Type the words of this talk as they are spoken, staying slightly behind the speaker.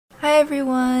Hi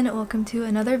everyone, welcome to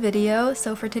another video.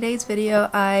 So for today's video,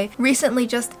 I recently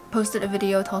just posted a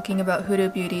video talking about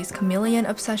Huda Beauty's Chameleon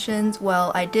Obsessions.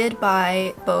 Well, I did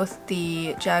buy both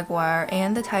the Jaguar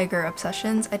and the Tiger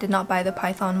Obsessions. I did not buy the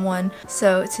Python one.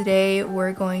 So today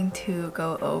we're going to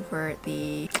go over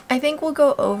I think we'll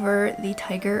go over the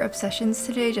Tiger Obsessions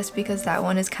today just because that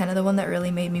one is kind of the one that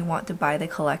really made me want to buy the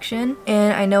collection.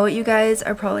 And I know what you guys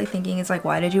are probably thinking is like,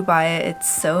 why did you buy it? It's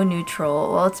so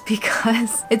neutral. Well, it's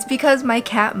because my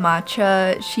cat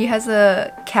Matcha, she has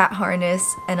a cat harness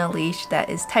and a leash that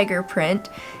is tiger print,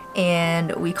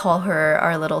 and we call her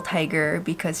our little tiger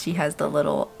because she has the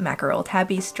little mackerel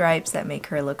tabby stripes that make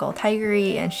her look all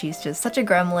tigery, and she's just such a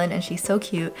gremlin and she's so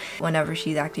cute. Whenever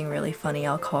she's acting really funny,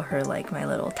 I'll call her like my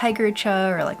little tiger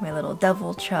cha or like my little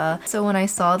devil cha. So when I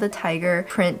saw the tiger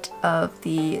print of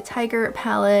the tiger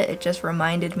palette, it just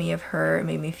reminded me of her. It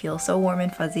made me feel so warm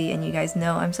and fuzzy, and you guys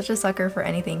know I'm such a sucker for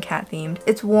anything cat themed.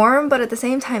 It's warm, but at the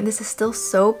same time this is still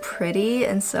so pretty,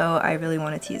 and so I really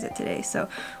wanted to use it today. So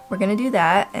we're gonna do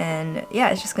that, and yeah,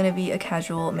 it's just gonna be a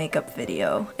casual makeup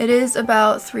video. It is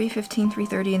about 3:15,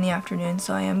 3:30 in the afternoon,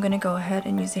 so I am gonna go ahead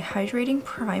and use a hydrating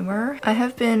primer. I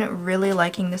have been really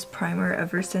liking this primer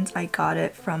ever since I got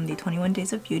it from the 21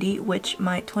 Days of Beauty, which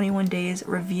my 21 days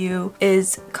review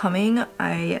is coming.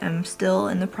 I am still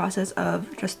in the process of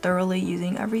just thoroughly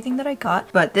using everything that I got,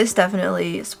 but this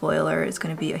definitely, spoiler, is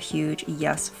gonna be a huge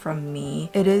yes from me.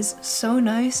 It is so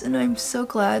nice, and I'm so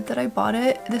glad that I bought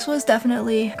it. This was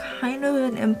definitely kind of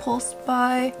an impulse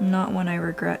buy, not one I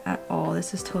regret at all.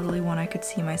 This is totally one I could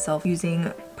see myself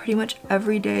using pretty much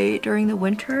every day during the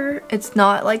winter. It's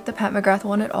not like the Pat McGrath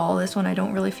one at all. This one I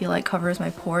don't really feel like covers my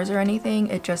pores or anything.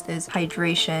 It just is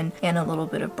hydration and a little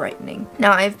bit of brightening.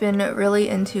 Now, I've been really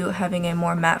into having a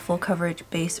more matte full coverage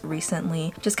base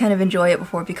recently. Just kind of enjoy it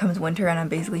before it becomes winter and I'm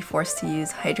basically forced to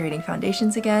use hydrating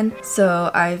foundations again.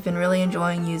 So I've been really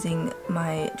enjoying using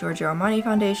my GIORGIO Armani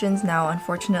foundations. Now,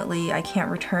 unfortunately, I can't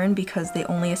return because they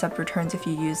only accept returns if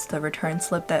you use the return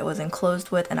slip that it was enclosed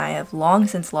with, and I have long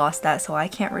since lost that, so I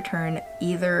can't return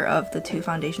either of the two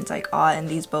foundations I got, and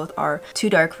these both are too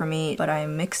dark for me. But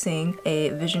I'm mixing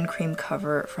a Vision Cream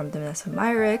cover from DANESSA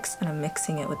MYRICKS, and I'm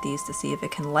mixing it with these to see if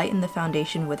it can lighten the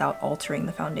foundation without altering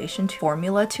the foundation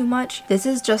formula too much. This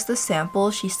is just a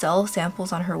sample. She sells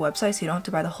samples on her website, so you don't have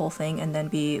to buy the whole thing and then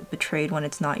be betrayed when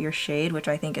it's not your shade, which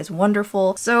I think is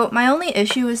wonderful. So my only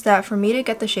issue is that for me to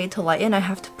get the shade to lighten, I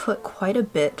have to put quite a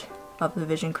bit of the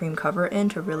Vision Cream cover in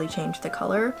to really change the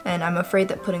color, and I'm afraid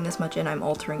that putting this much in, I'm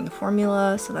altering the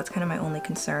formula, so that's kind of my only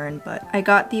concern. But I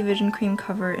got the Vision Cream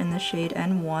cover in the shade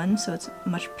N1, so it's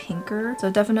much pinker, so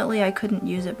definitely I couldn't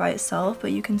use it by itself,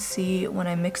 but you can see when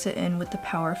I mix it in with the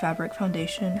Power Fabric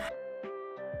foundation.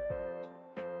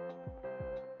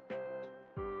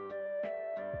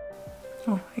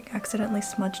 Oh, I accidentally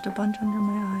smudged a bunch under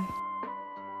my eye.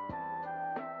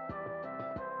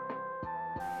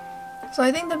 So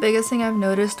I think the biggest thing I've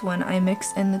noticed when I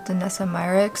mix in the DANESSA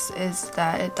MYRICKS is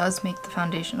that it does make the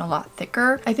foundation a lot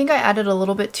thicker. I think I added a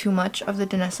little bit too much of the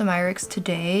DANESSA MYRICKS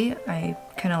today. I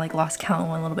kind of like lost count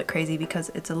and went a little bit crazy because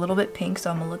it's a little bit pink,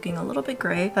 so I'm looking a little bit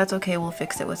gray. That's okay, we'll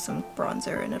fix it with some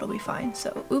bronzer and it'll be fine.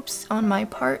 So oops on my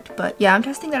part, but yeah, I'm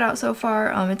testing that out so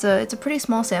far. It's a pretty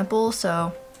small sample,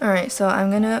 so alright, so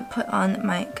I'm gonna put on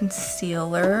my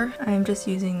concealer. I'm just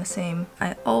using the same.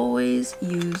 I always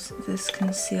use this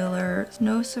concealer. There's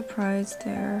no surprise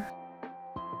there.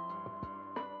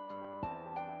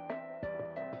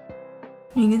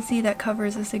 You can see that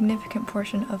covers a significant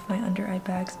portion of my under eye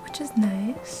bags, which is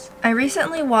nice. I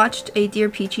recently watched a Dear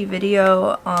Peachy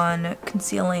video on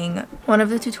concealing. One of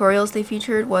the tutorials they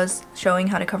featured was showing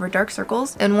how to cover dark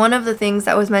circles, and one of the things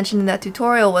that was mentioned in that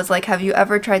tutorial was like, have you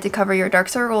ever tried to cover your dark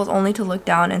circles only to look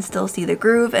down and still see the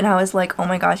groove? And I was like, oh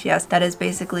my gosh, yes, that is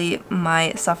basically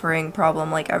my suffering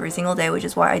problem like every single day, which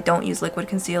is why I don't use liquid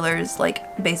concealers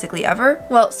like basically ever.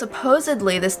 Well,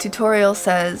 supposedly this tutorial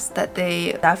says that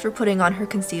after putting on her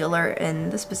concealer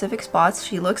in the specific spots,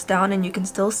 she looks down and you can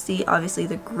still see obviously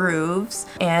the grooves,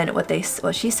 and what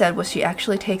she said was she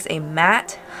actually takes a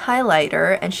matte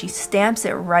highlighter and she stamps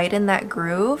it right in that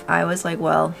groove. I was like,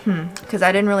 well, because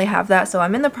I didn't really have that, so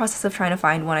I'm in the process of trying to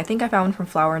find one. I think I found one from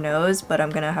Flower Nose, but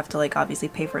I'm gonna have to like obviously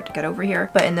pay for it to get over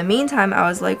here. But in the meantime, I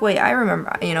was like, wait, I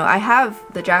remember, you know, I have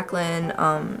the JACLYN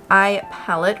eye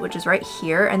palette, which is right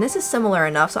here, and this is similar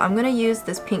enough, so I'm gonna use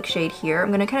this pink shade here. I'm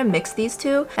gonna kind of mix these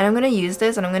two, and I'm gonna use use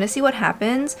this and I'm gonna see what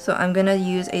happens. So I'm gonna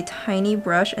use a tiny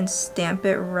brush and stamp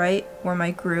it right where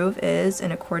my groove is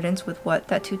in accordance with what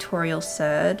that tutorial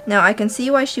said. Now I can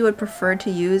see why she would prefer to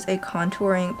use a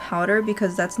contouring powder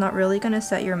because that's not really gonna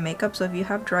set your makeup. So if you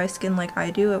have dry skin like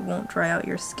I do, it won't dry out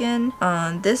your skin.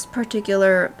 This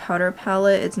particular powder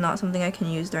palette, it's not something I can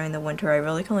use during the winter. I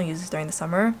really can only use this during the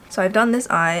summer. So I've done this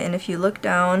eye, and if you look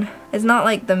down, it's not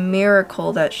like the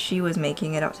miracle that she was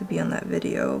making it out to be on that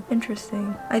video.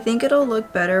 Interesting. I think it'll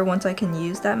look better once I can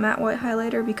use that matte white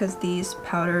highlighter because these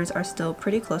powders are still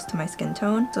pretty close to my skin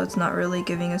tone, so it's not really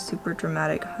giving a super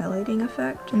dramatic highlighting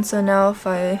effect. And so now if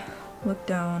I look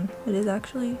down, it is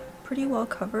actually pretty well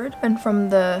covered, and from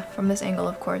this angle,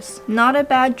 of course, not a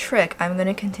bad trick. I'm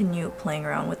gonna continue playing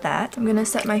around with that. I'm gonna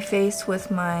set my face with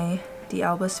my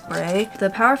D'Alba spray. The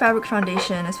Power Fabric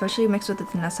foundation, especially mixed with the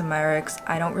DANESSA MYRICKS,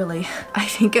 I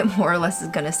think it more or less is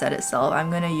gonna set itself. I'm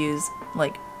gonna use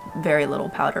like very little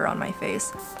powder on my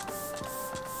face.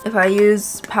 If I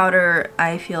use powder,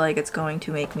 I feel like it's going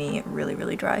to make me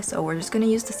really dry. So we're just going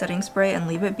to use the setting spray and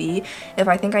leave it be. If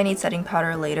I think I need setting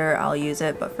powder later, I'll use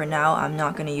it. But for now, I'm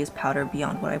not going to use powder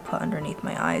beyond what I put underneath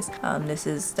my eyes. This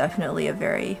is definitely a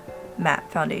very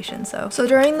matte foundation. So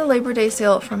during the Labor Day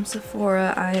sale from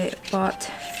Sephora, I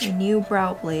bought a new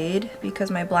brow blade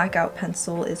because my blackout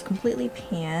pencil is completely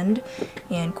panned,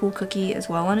 and Cool Cookie is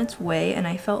well on its way, and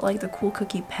I felt like the Cool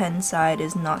Cookie pen side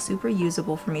is not super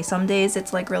usable for me. Some days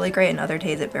it's like really great and other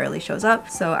days it barely shows up.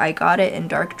 So I got it in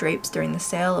dark drapes during the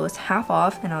sale. It was half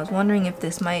off, and I was wondering if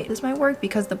this might work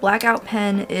because the blackout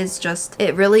pen is just,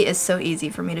 it really is so easy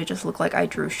for me to just look like I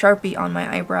drew Sharpie on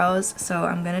my eyebrows. So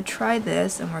I'm gonna try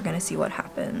this and we're gonna see what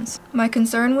happens. My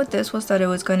concern with this was that it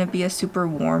was going to be a super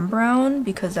warm brown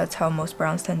because that's how most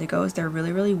browns tend to go, is they're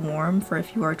really warm for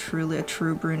if you are truly a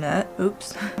true brunette.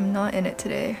 Oops. I'm not in it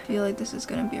today. I feel like this is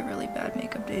going to be a really bad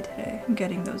makeup day today. I'm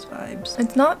getting those vibes.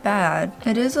 It's not bad.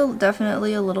 It is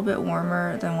definitely a little bit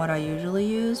warmer than what I usually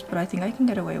use, but I think I can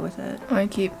get away with it. I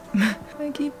keep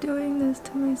doing this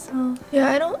to myself.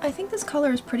 Yeah, I think this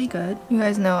color is pretty good. You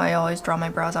guys know I always draw my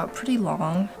brows out pretty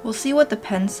long. We'll see what the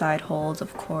pen side holds,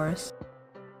 of course.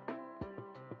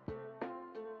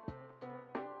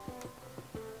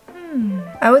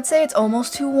 I would say it's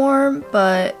almost too warm,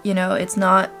 but you know, it's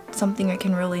not something I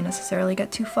can really necessarily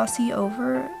get too fussy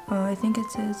over. I think it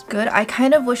is good. I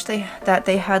kind of wish that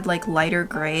they had like lighter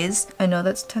grays. I know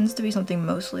that tends to be something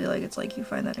mostly like, it's like you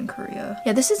find that in Korea.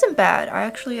 Yeah, this isn't bad. I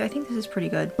think this is pretty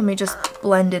good. Let me just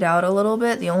blend it out a little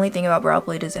bit. The only thing about brow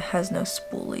blade is it has no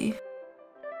spoolie.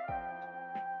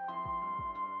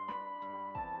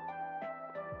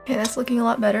 Okay, that's looking a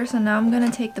lot better. So now I'm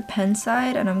gonna take the pen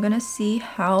side and I'm gonna see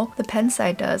how the pen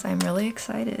side does. I'm really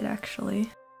excited,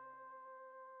 actually.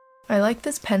 I like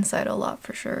this pen side a lot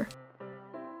for sure.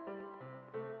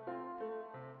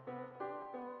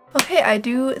 Okay, I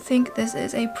do think this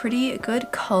is a pretty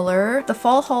good color. The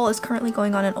fall haul is currently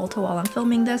going on in Ulta while I'm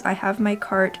filming this. I have my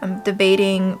cart. I'm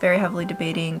debating, very heavily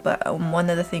debating, but one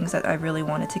of the things that I really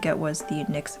wanted to get was the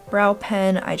NYX brow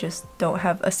pen. I just don't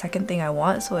have a second thing I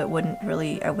want, so I wouldn't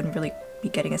really be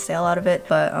getting a sale out of it.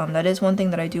 But that is one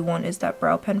thing that I do want, is that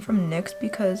brow pen from NYX,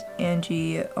 because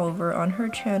Angie over on her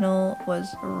channel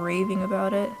was raving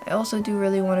about it. I also do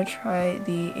really want to try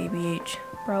the ABH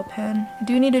brow pen. I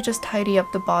do need to just tidy up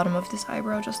the bottom of this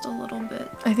eyebrow just a little bit.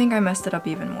 I think I messed it up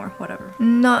even more. Whatever.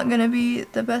 Not gonna be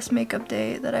the best makeup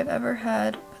day that I've ever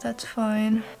had, but that's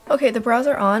fine. Okay, the brows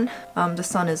are on. The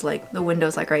sun is like, the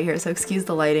window's like right here, so excuse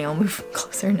the lighting. I'll move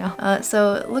closer now.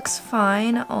 So it looks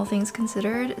fine, all things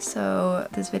considered. So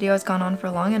this video has gone on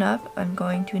for long enough. I'm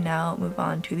going to now move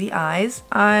on to the eyes.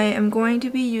 I am going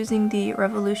to be using the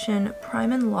Revolution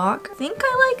Prime and Lock. I think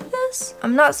I like this.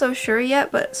 I'm not so sure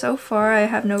yet, but so far I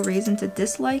have no reason to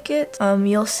dislike it.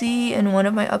 You'll see in one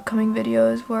of my upcoming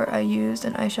videos where I used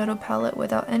an eyeshadow palette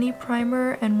without any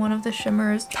primer and one of the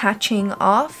shimmers patching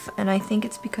off, and I think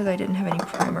it's because I didn't have any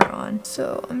primer on.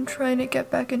 So I'm trying to get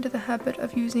back into the habit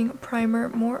of using primer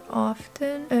more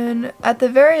often, and at the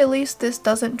very least this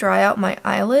doesn't dry out my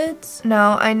eyelids.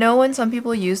 Now I know when some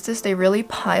people use this, they really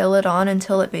pile it on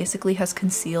until it basically has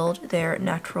concealed their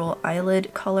natural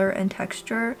eyelid color and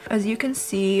texture. As you can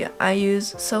see, I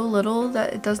use so little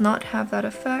that it does not have that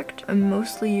effect. I'm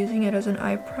mostly using it as an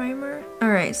eye primer.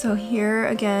 Alright, so here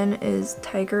again is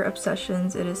Tiger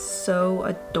Obsessions. It is so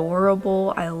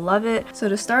adorable. I love it. So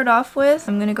to start off with,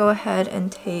 I'm gonna go ahead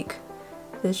and take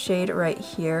this shade right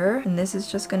here, and this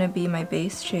is just gonna be my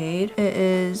base shade. It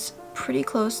is pretty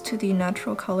close to the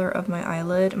natural color of my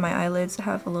eyelid. My eyelids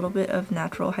have a little bit of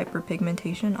natural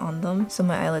hyperpigmentation on them, so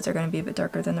my eyelids are going to be a bit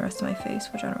darker than the rest of my face,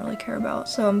 which I don't really care about.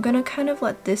 So I'm going to kind of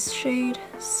let this shade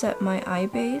set my eye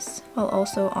base while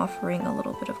also offering a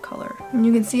little bit of color. And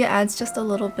you can see it adds just a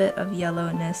little bit of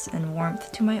yellowness and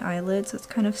warmth to my eyelids, so it's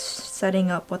kind of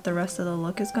setting up what the rest of the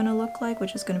look is going to look like,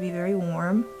 which is going to be very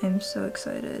warm. I'm so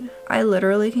excited. I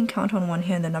literally can count on one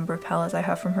hand the number of palettes I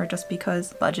have from her just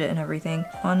because budget and everything.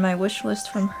 On my wish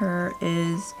list from her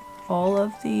is all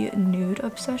of the nude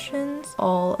obsessions,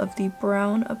 all of the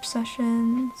brown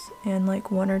obsessions, and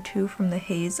like 1 or 2 from the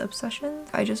haze obsessions.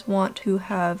 I just want to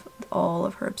have all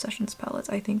of her obsessions palettes.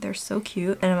 I think they're so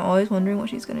cute, and I'm always wondering what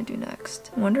she's gonna do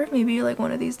next. I wonder if maybe like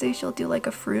one of these days she'll do like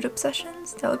a fruit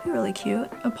obsessions. That would be really cute.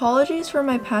 Apologies for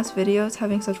my past videos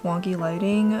having such wonky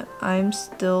lighting. I'm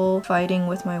still fighting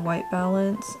with my white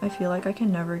balance. I feel like I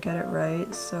can never get it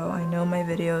right, so I know my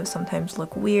videos sometimes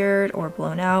look weird or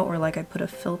blown out, or like I put a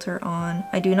filter on.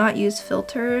 I do not use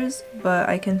filters, but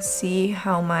I can see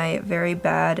how my very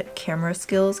bad camera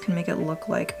skills can make it look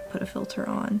like I put a filter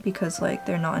on, because like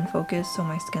they're not in focus, so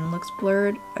my skin looks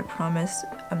blurred. I promise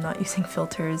I'm not using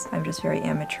filters. I'm just very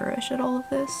amateurish at all of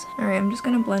this. Alright, I'm just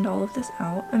gonna blend all of this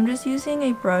out. I'm just using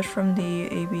a brush from the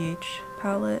ABH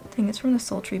palette. I think it's from the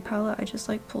Sultry palette. I just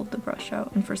like pulled the brush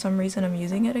out, and for some reason I'm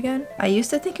using it again. I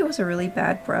used to think it was a really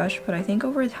bad brush, but I think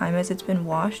over time as it's been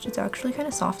washed, it's actually kind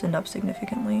of softened up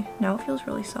significantly. Now it feels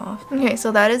really soft. Okay,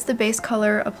 so that is the base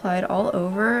color applied all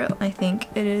over. I think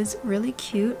it is really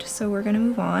cute, so we're gonna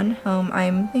move on.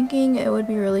 I'm thinking it would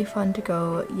be really fun to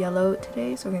go yellow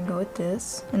today, so we're gonna go with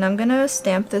this. And I'm gonna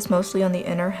stamp this mostly on the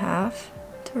inner half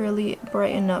to really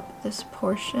brighten up this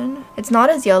portion. It's not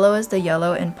as yellow as the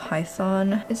yellow in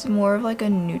Python. It's more of like a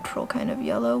neutral kind of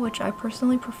yellow, which I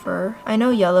personally prefer. I know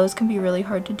yellows can be really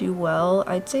hard to do well.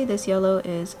 I'd say this yellow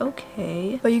is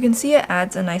okay, but you can see it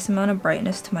adds a nice amount of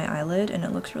brightness to my eyelid and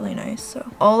it looks really nice.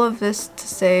 So all of this to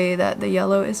say that the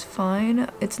yellow is fine.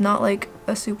 It's not like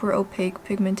a super opaque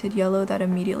pigmented yellow that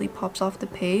immediately pops off the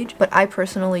page, but I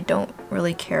personally don't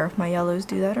really care if my yellows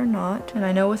do that or not. And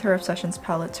I know with her Obsessions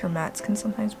palettes, her mattes can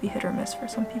sometimes be hit or miss for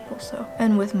some people, so.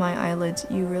 And with my eyelids,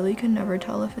 you really can never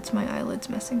tell if it's my eyelids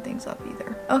messing things up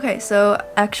either. Okay, so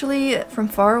actually from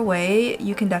far away,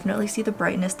 you can definitely see the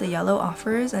brightness the yellow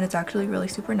offers, and it's actually really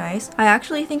super nice. I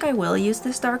actually think I will use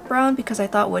this dark brown because I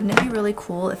thought wouldn't it be really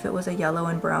cool if it was a yellow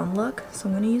and brown look, so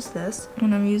I'm gonna use this.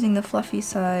 And I'm using the fluffy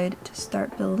side to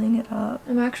start building it up.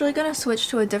 I'm actually gonna switch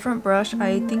to a different brush.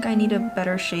 I think I need a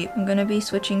better shape. I'm gonna be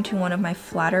switching to one of my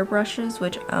flatter brushes,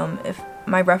 which if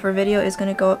my REPHR video is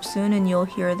gonna go up soon and you'll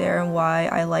hear there why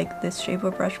I like this shape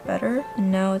of brush better.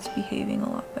 And now it's behaving a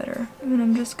lot better. And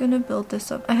I'm just gonna build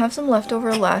this up. I have some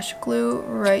leftover lash glue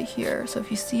right here, so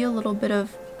if you see a little bit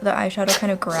of the eyeshadow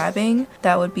kind of grabbing,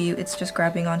 that would be, it's just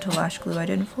grabbing onto lash glue I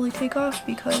didn't fully take off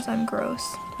because I'm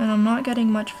gross. And I'm not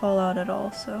getting much fallout at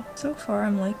all, so far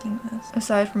I'm liking this.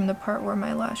 Aside from the part where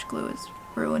my lash glue is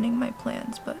ruining my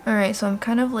plans, but alright, so I'm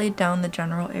kind of laid down the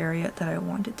general area that I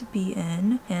want it to be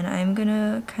in, and I'm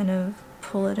gonna kind of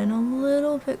pull it in a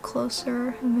little bit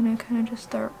closer. I'm gonna kind of just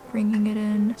start bringing it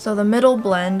in. So the middle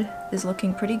blend is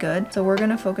looking pretty good, so we're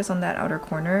gonna focus on that outer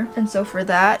corner. And so for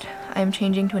that, I'm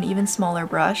changing to an even smaller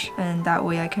brush, and that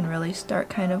way I can really start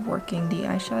kind of working the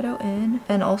eyeshadow in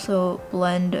and also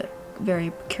blend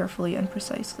very carefully and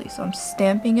precisely. So I'm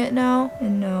stamping it now,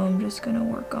 and now I'm just gonna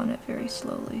work on it very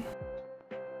slowly.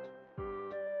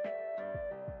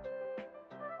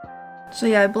 So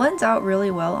yeah, it blends out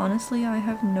really well, honestly. I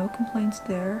have no complaints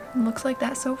there. It looks like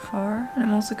that so far. And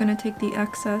I'm also going to take the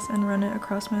excess and run it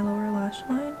across my lower lash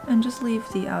line and just leave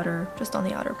the outer, just on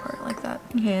the outer part like that.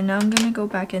 Okay, and now I'm going to go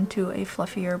back into a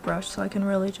fluffier brush so I can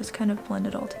really just kind of blend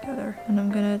it all together. And I'm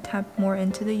going to tap more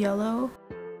into the yellow.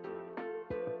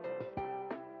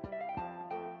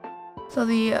 So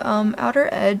the outer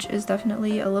edge is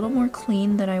definitely a little more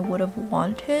clean than I would have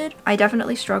wanted. I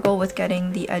definitely struggle with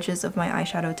getting the edges of my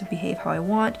eyeshadow to behave how I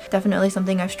want. Definitely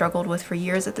something I've struggled with for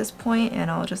years at this point,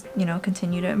 and I'll just, you know,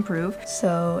 continue to improve.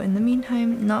 So in the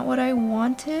meantime, not what I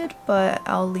wanted, but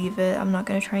I'll leave it. I'm not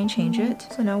gonna try and change it.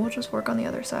 So now we'll just work on the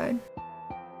other side.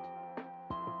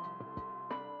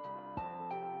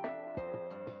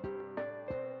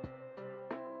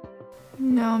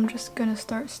 Now I'm just gonna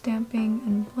start stamping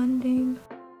and blending.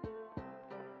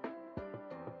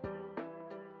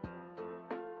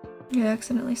 I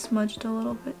accidentally smudged a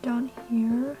little bit down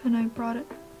here and I brought it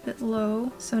a bit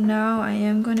low. So now I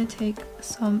am going to take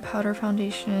some powder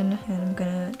foundation and I'm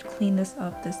gonna clean this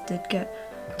up. This did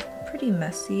get pretty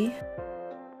messy.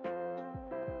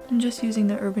 I'm just using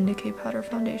the Urban Decay powder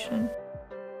foundation.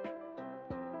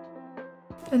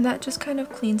 And that just kind of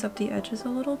cleans up the edges a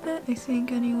little bit, I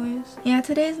think, anyways. Yeah,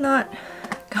 today's not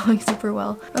going super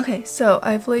well. Okay, so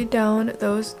I've laid down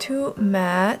those two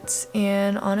mattes,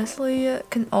 and honestly,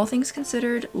 all things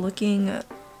considered, looking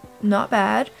not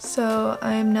bad. So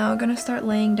I'm now gonna start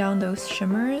laying down those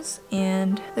shimmers,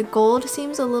 and the gold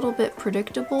seems a little bit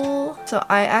predictable. So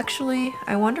I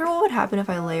wonder what would happen if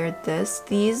I layered this.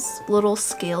 These little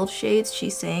scaled shades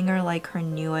she's saying are like her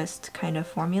newest kind of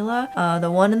formula.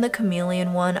 The one in the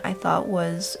chameleon one I thought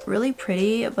was really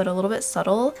pretty but a little bit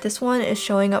subtle. This one is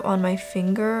showing up on my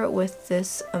finger with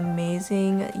this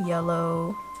amazing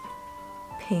yellow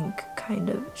pink kind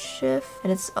of shift,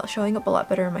 and it's showing up a lot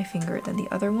better on my finger than the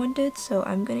other one did, so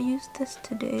I'm gonna use this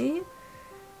today.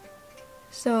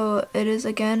 So it is,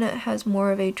 again, it has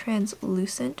more of a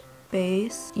translucent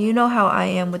base. You know how I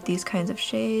am with these kinds of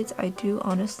shades. I do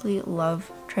honestly love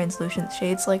translucent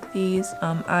shades like these.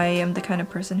 I am the kind of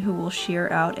person who will shear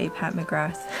out a Pat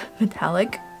McGrath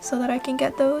metallic so that I can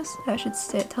get those. That should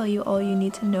tell you all you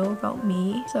need to know about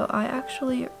me. So I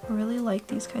actually really like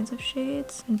these kinds of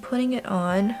shades, and putting it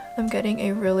on, I'm getting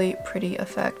a really pretty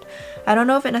effect. I don't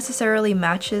know if it necessarily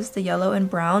matches the yellow and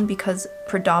brown because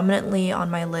predominantly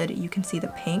on my lid you can see the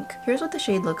pink. Here's what the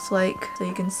shade looks like. So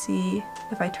you can see,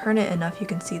 if I turn it enough, you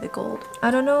can see the gold.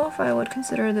 I don't know if I would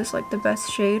consider this like the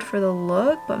best shade for the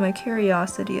look, but my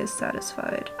curiosity is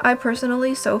satisfied. I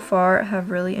personally so far have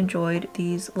really enjoyed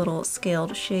these little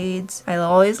scaled shades. I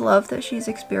always love that she's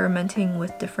experimenting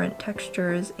with different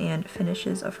textures and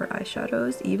finishes of her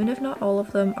eyeshadows, even if not all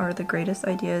of them are the greatest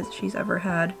ideas she's ever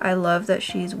had. I love that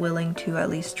she's willing to at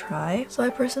least try. So I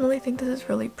personally think this is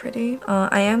really pretty.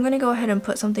 I am going to go ahead and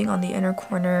put something on the inner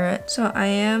corner. So I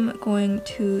am going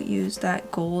to use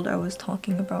that gold I was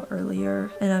talking about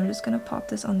earlier, and I'm just going to pop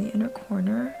this on the inner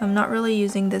corner. I'm not really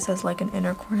using this as like an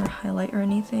inner corner highlight or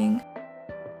anything.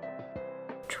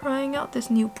 Trying out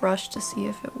this new brush to see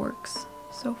if it works.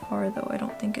 So far though, I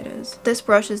don't think it is. This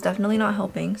brush is definitely not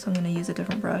helping, so I'm going to use a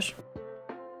different brush.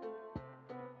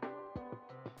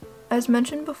 As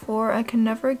mentioned before, I can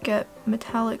never get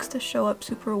metallics to show up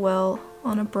super well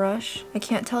on a brush. I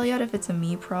can't tell yet if it's a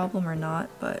me problem or not,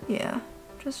 but yeah,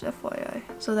 just FYI.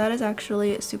 So that is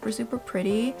actually super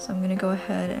pretty, so I'm gonna go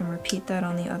ahead and repeat that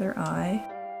on the other eye.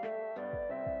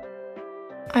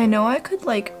 I know I could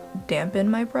like dampen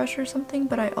my brush or something,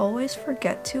 but I always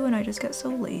forget to, and I just get so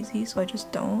lazy, so I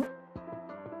just don't.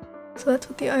 So that's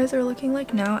what the eyes are looking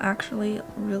like now. Actually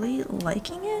really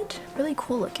liking it. Really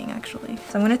cool looking, actually.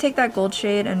 So I'm going to take that gold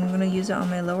shade and I'm going to use it on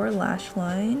my lower lash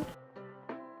line.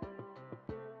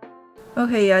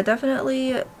 Okay, yeah,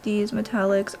 definitely these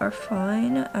metallics are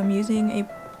fine. I'm using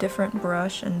a different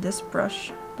brush, and this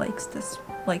brush likes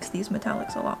these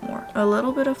metallics a lot more. A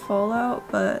little bit of fallout,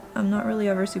 but I'm not really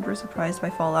ever super surprised by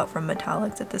fallout from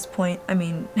metallics at this point. I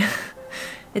mean,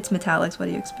 it's metallics, what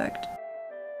do you expect?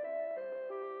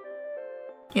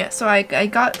 Yeah, so I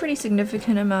got pretty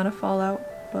significant amount of fallout,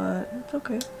 but it's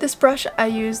okay. This brush I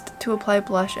used to apply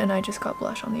blush, and I just got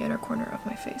blush on the inner corner of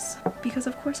my face. Because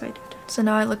of course I did. So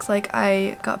now it looks like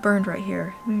I got burned right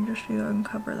here. Let me just show you, I can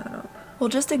cover that up. Well,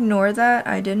 just ignore that.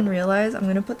 I didn't realize. I'm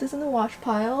gonna put this in the wash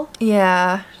pile.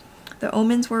 Yeah. The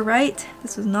omens were right.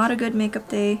 This was not a good makeup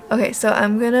day. Okay, so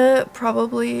I'm gonna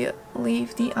probably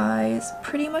leave the eyes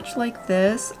pretty much like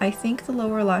this. I think the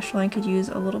lower lash line could use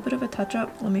a little bit of a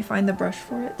touch-up. Let me find the brush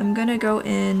for it. I'm gonna go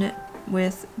in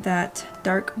with that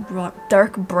dark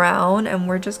brown, and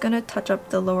we're just gonna touch up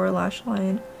the lower lash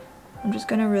line. I'm just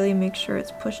gonna really make sure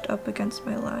it's pushed up against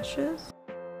my lashes.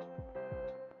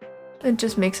 It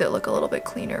just makes it look a little bit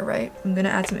cleaner, right? I'm gonna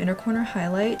add some inner corner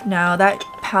highlight. Now that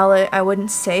palette I wouldn't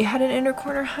say had an inner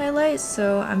corner highlight,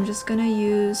 so I'm just gonna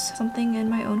use something in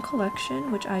my own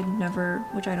collection, which I don't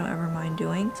ever mind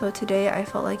doing. So today I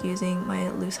felt like using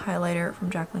my loose highlighter from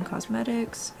JACLYN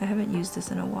Cosmetics. I haven't used this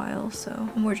in a while, so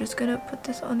we're just gonna put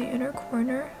this on the inner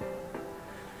corner.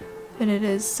 And it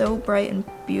is so bright and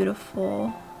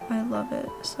beautiful. I love it,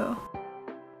 so.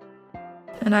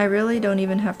 And I really don't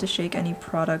even have to shake any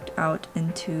product out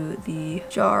into the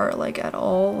jar like at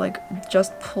all, like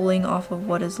just pulling off of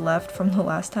what is left from the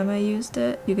last time I used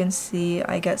it. You can see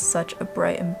I get such a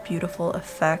bright and beautiful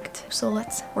effect. So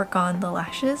let's work on the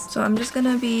lashes. So I'm just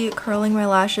gonna be curling my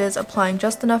lashes, applying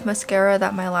just enough mascara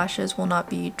that my lashes will not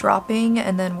be dropping,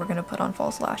 and then we're gonna put on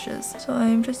false lashes. So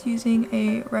I'm just using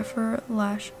a REPHR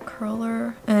lash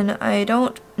curler, and I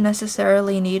don't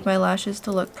necessarily need my lashes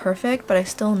to look perfect, but I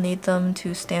still need them to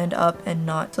to stand up and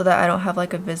not, so that I don't have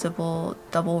like a visible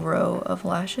double row of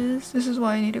lashes. This is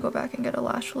why I need to go back and get a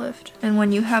lash lift. And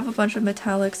when you have a bunch of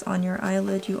metallics on your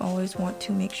eyelid, you always want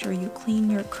to make sure you clean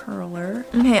your curler.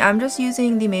 Okay, I'm just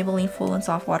using the Maybelline Full and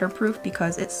Soft Waterproof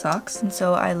because it sucks, and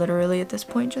so I literally at this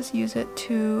point just use it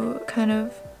to kind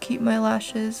of keep my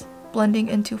lashes blending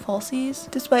into falsies.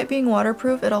 Despite being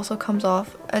waterproof, it also comes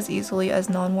off as easily as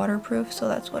non-waterproof, so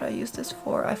that's what I use this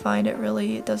for. I find it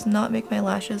really does not make my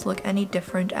lashes look any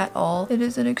different at all. It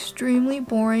is an extremely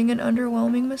boring and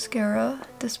underwhelming mascara.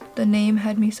 The name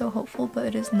had me so hopeful, but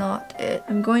it is not it.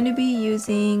 I'm going to be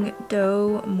using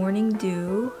Doe Morning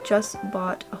Dew. Just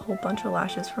bought a whole bunch of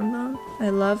lashes from them. I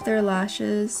love their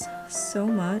lashes so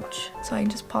much, so I can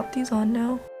just pop these on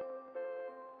now.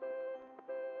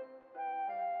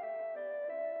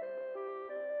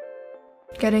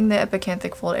 Getting the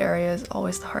epicanthic fold area is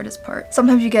always the hardest part.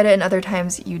 Sometimes you get it and other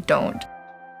times you don't.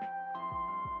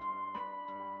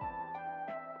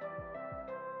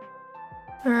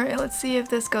 Alright, let's see if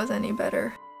this goes any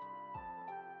better.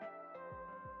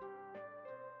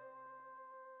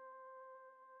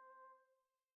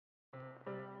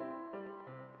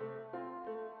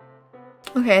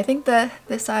 Okay, I think that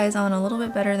this eye is on a little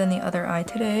bit better than the other eye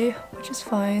today, which is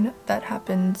fine. That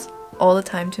happens all the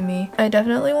time to me. I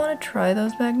definitely want to try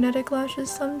those magnetic lashes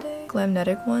someday.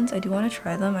 Glamnetic ones, I do want to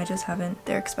try them, I just haven't.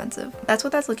 They're expensive. That's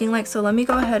what that's looking like, so let me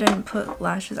go ahead and put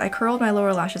lashes. I curled my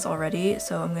lower lashes already,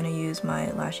 so I'm gonna use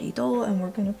my lash idol and we're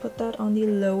gonna put that on the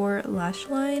lower lash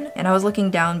line. And I was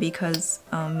looking down because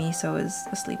Miso is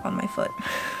asleep on my foot.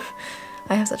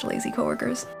 I have such lazy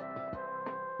coworkers.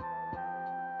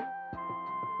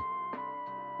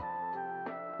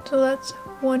 So that's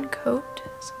one coat,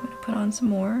 so I'm gonna put on some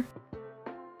more.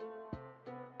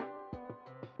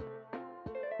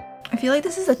 I feel like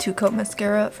this is a 2-coat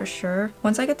mascara for sure.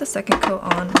 Once I get the second coat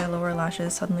on, my lower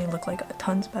lashes suddenly look like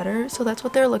tons better. So that's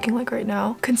what they're looking like right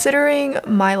now. Considering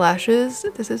my lashes,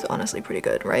 this is honestly pretty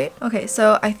good, right? Okay,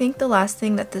 so I think the last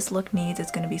thing that this look needs is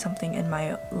going to be something in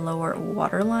my lower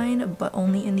waterline, but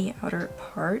only in the outer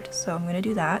part. So I'm going to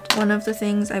do that. One of the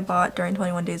things I bought during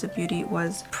 21 Days of Beauty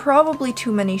was probably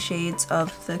too many shades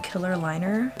of the Killer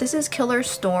liner. This is Killer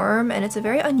Storm, and it's a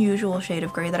very unusual shade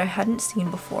of gray that I hadn't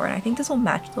seen before, and I think this will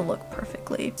match the look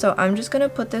perfectly. So I'm just gonna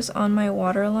put this on my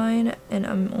waterline, and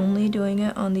I'm only doing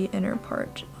it on the inner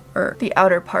part, or the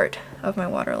outer part of my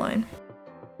waterline.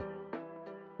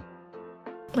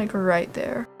 Like right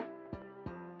there.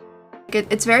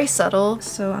 It's very subtle,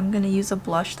 so I'm gonna use a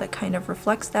blush that kind of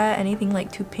reflects that. Anything like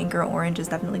too pink or orange is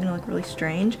definitely gonna look really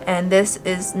strange. And this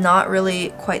is not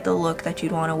really quite the look that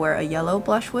you'd want to wear a yellow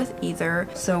blush with either.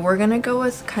 So we're gonna go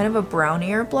with kind of a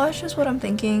brownier blush is what I'm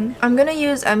thinking. I'm gonna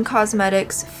use M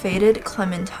Cosmetics Faded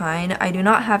Clementine. I do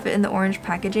not have it in the orange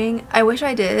packaging. I wish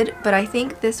I did, but I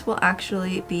think this will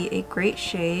actually be a great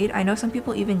shade. I know some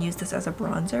people even use this as a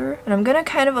bronzer. And I'm gonna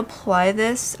kind of apply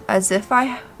this as if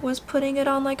I was putting it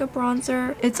on like a bronzer.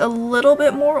 It's a little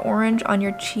bit more orange on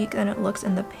your cheek than it looks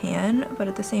in the pan, but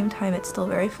at the same time it's still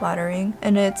very flattering,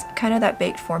 and it's kind of that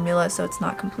baked formula, so it's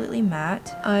not completely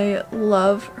matte. I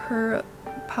love her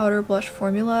powder blush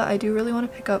formula. I do really want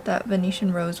to pick up that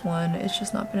Venetian Rose one. It's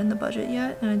just not been in the budget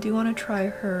yet, and I do want to try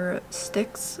her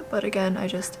sticks, but again, I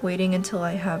just waiting until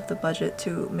I have the budget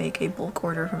to make a bulk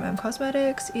order from M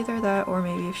Cosmetics. Either that, or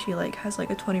maybe if she like has like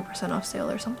a 20% off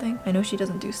sale or something. I know she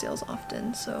doesn't do sales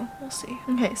often, so we'll see.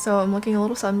 Okay, so I'm looking a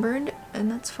little sunburned, and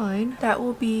that's fine. That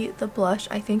will be the blush.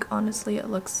 I think honestly it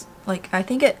looks like, I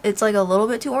think it's like a little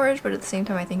bit too orange, but at the same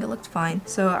time I think it looks fine.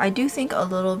 So I do think a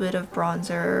little bit of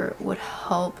bronzer would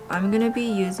help. I'm gonna be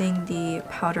using the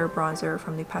powder bronzer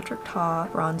from the Patrick Ta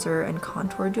bronzer and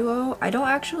contour duo. I don't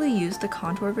actually use the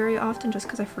contour very often just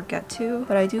because I forget to,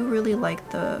 but I do really like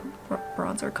the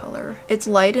bronzer color. It's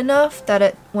light enough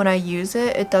that when I use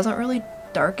it, it doesn't really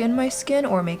darken my skin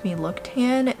or make me look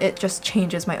tan. It just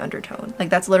changes my undertone. Like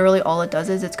that's literally all it does,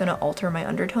 is it's gonna alter my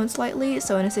undertone slightly.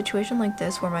 So in a situation like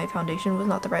this where my foundation was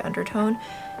not the right undertone,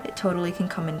 it totally can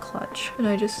come in clutch. And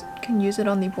I just can use it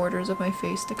on the borders of my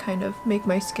face to kind of make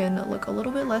my skin look a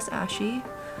little bit less ashy.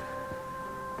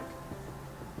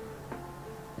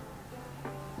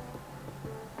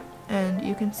 And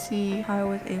you can see how I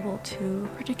was able to,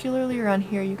 particularly around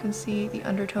here, you can see the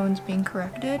undertones being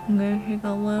corrected. I'm going to take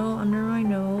a little under my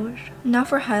nose. Now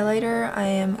for highlighter, I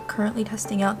am currently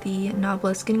testing out the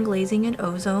Nabla Skin Glazing in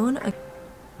Ozone.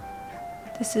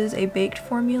 This is a baked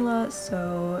formula,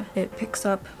 so it picks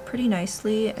up pretty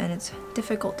nicely and it's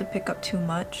difficult to pick up too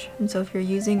much. And so if you're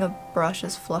using a brush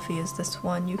as fluffy as this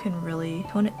one, you can really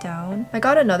tone it down. I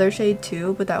got another shade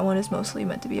too, but that one is mostly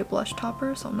meant to be a blush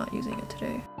topper, so I'm not using it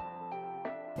today.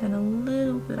 And a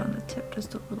little bit on the tip,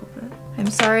 just a little bit.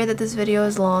 I'm sorry that this video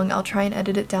is long. I'll try and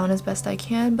edit it down as best I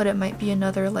can, but it might be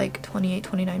another like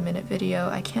 28-29 minute video.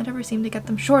 I can't ever seem to get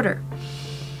them shorter.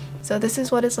 So this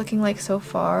is what it's looking like so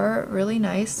far. Really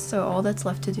nice. So all that's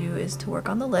left to do is to work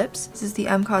on the lips. This is the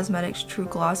M Cosmetics True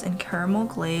Gloss in Caramel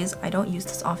Glaze. I don't use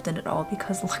this often at all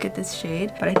because look at this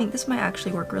shade, but I think this might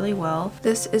actually work really well.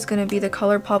 This is going to be the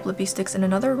ColourPop Lippie Sticks in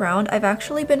another round. I've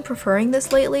actually been preferring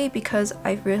this lately because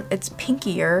it's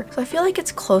pinkier, so I feel like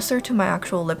it's closer to my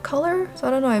actual lip color. So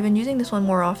I don't know, I've been using this one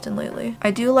more often lately.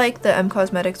 I do like the M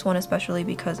Cosmetics one especially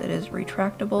because it is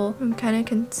retractable. You kind of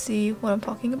can see what I'm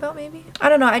talking about maybe. I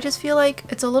don't know, I just feel like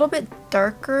it's a little bit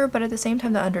darker, but at the same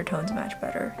time the undertones match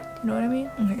better. You know what I mean?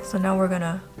 Okay, so now we're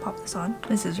gonna pop this on.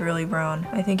 This is really brown.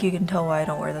 I think you can tell why I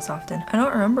don't wear this often. I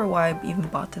don't remember why I even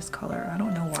bought this color. I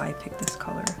don't know why I picked this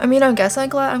color. I mean, I'm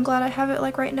glad I have it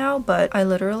like right now, but I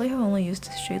literally have only used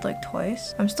this shade like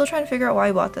twice. I'm still trying to figure out why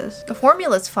I bought this. The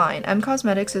formula's fine. M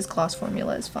Cosmetics' gloss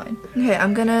formula is fine. Okay,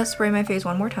 I'm gonna spray my face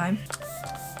one more time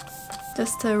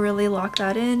just to really lock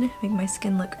that in, make my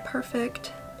skin look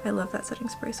perfect. I love that setting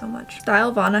spray so much.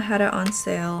 Stylevana had it on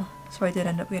sale, so I did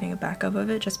end up getting a backup of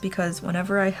it just because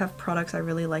whenever I have products I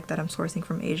really like that I'm sourcing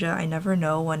from Asia, I never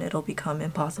know when it'll become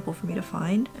impossible for me to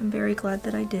find. I'm very glad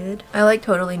that I did. I like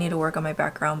totally need to work on my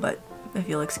background, but if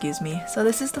you'll excuse me. So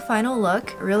this is the final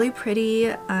look. Really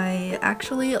pretty. I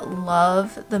actually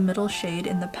love the middle shade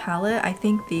in the palette. I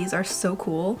think these are so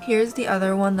cool. Here's the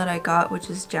other one that I got, which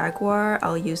is Jaguar.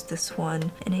 I'll use this one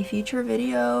in a future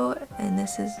video, and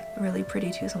this is really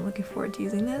pretty too, so I'm looking forward to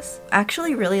using this. I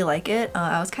actually really like it.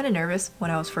 I was kind of nervous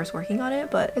when I was first working on it,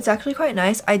 but it's actually quite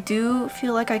nice. I do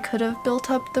feel like I could have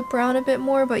built up the brown a bit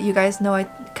more, but you guys know I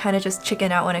kind of just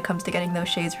chicken out when it comes to getting those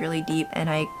shades really deep, and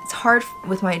it's hard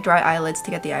with my dry eyelids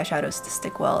to get the eyeshadows to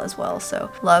stick well as well.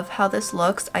 So love how this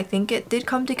looks. I think it did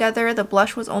come together. The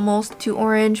blush was almost too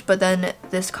orange, but then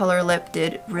this color lip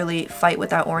did really fight with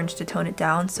that orange to tone it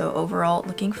down, so overall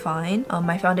looking fine.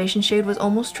 My foundation shade was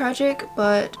almost tragic,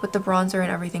 but with the bronzer and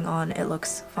everything on, it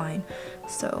looks fine.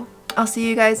 So I'll see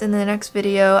you guys in the next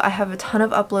video. I have a ton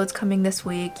of uploads coming this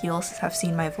week. You'll have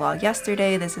seen my vlog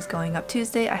yesterday. This is going up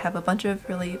Tuesday. I have a bunch of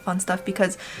really fun stuff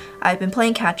because I've been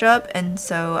playing catch up, and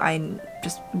so I'm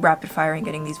just rapid firing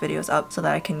getting these videos up so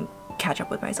that I can catch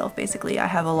up with myself basically. I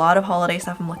have a lot of holiday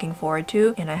stuff I'm looking forward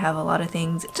to, and I have a lot of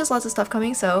things, just lots of stuff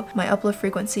coming, so my upload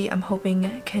frequency I'm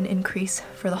hoping can increase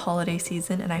for the holiday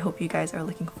season, and I hope you guys are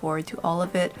looking forward to all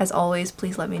of it. As always,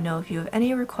 please let me know if you have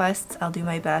any requests. I'll do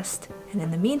my best, and in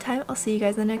the meantime, I'll see you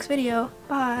guys in the next video.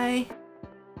 Bye!